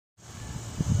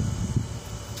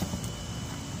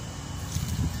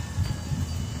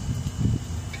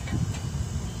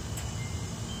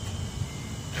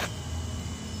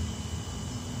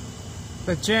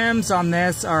The gems on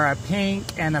this are a pink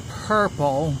and a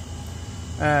purple.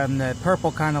 The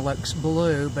purple kind of looks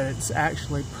blue, but it's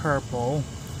actually purple.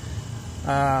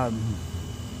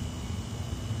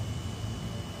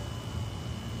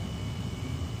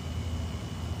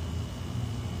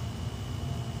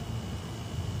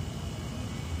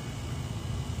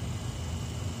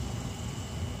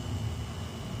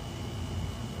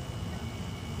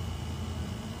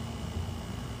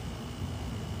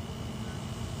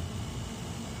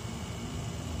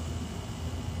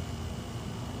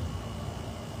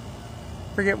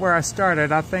 Forget where I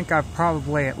started. I think I've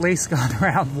probably at least gone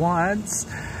around once.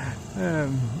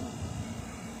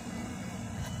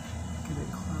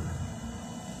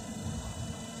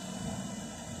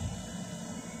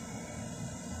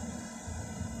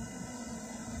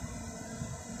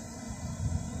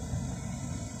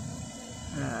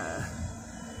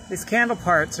 These candle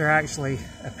parts are actually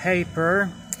a paper,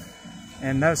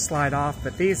 and those slide off,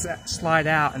 but these slide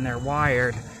out and they're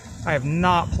wired. I have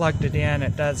not plugged it in.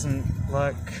 It doesn't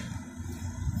look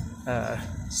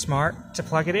smart to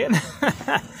plug it in.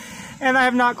 And I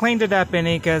have not cleaned it up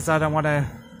any because I don't want to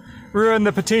ruin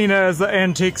the patina, as the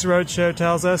Antiques Roadshow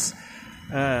tells us.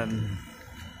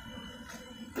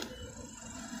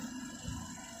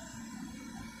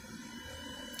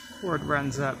 Cord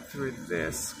runs up through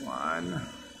this one.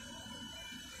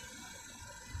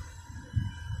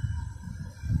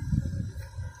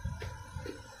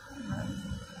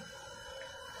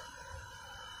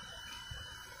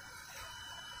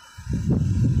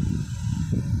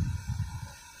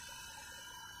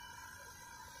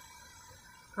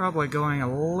 Probably going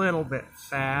a little bit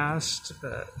fast,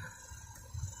 but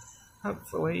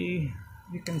hopefully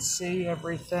you can see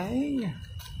everything.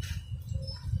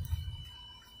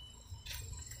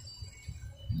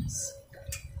 This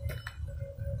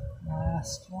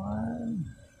last one.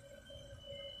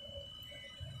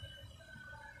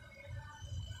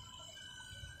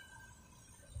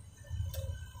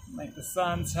 I think the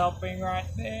sun's helping right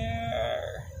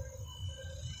there.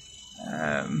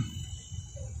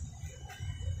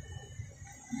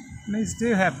 These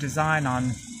do have design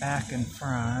on back and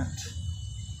front.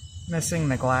 Missing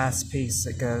the glass piece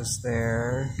that goes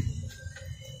there.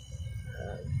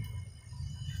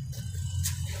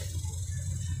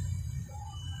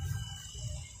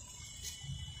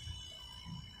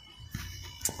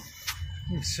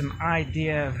 Here's some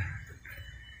idea of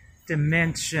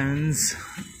dimensions.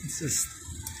 This is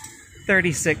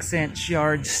 36-inch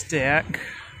yardstick.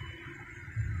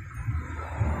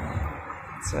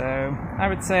 So I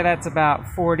would say that's about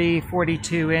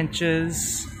 42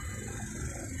 inches.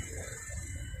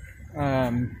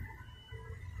 Your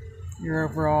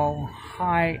overall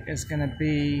height is going to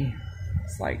be,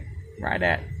 it's like right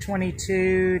at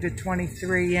 22 to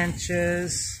 23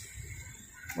 inches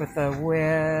with a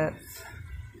width.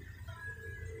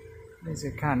 These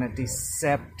are kind of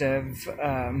deceptive.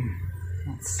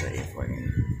 Let's see if we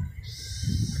can,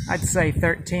 I'd say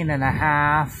 13 and a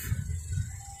half.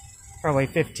 Probably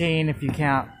 15 if you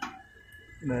count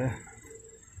the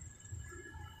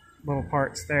little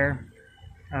parts there.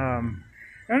 I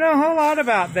don't know a whole lot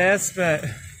about this, but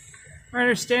my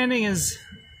understanding is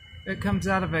it comes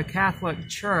out of a Catholic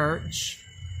church.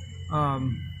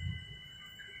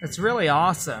 It's really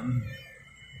awesome.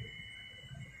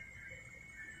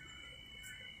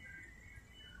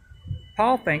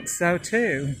 Paul thinks so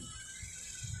too.